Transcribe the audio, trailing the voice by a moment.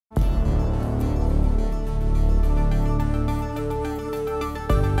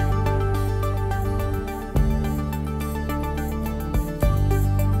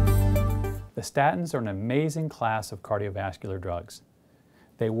The statins are an amazing class of cardiovascular drugs.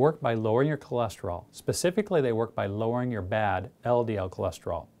 They work by lowering your cholesterol. Specifically, they work by lowering your bad LDL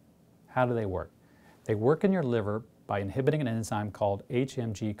cholesterol. How do they work? They work in your liver by inhibiting an enzyme called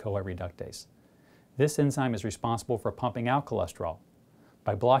HMG-CoA reductase. This enzyme is responsible for pumping out cholesterol.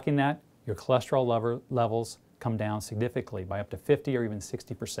 By blocking that, your cholesterol levels come down significantly by up to 50 or even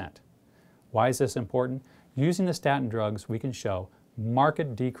 60%. Why is this important? Using the statin drugs, we can show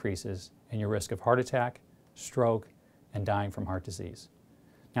marked decreases in your risk of heart attack, stroke, and dying from heart disease.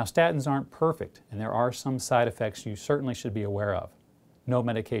 Now, statins aren't perfect, and there are some side effects you certainly should be aware of. No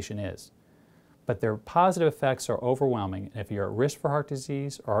medication is. But their positive effects are overwhelming, and if you're at risk for heart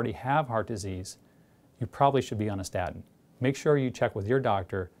disease or already have heart disease, you probably should be on a statin. Make sure you check with your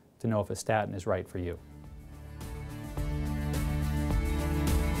doctor to know if a statin is right for you.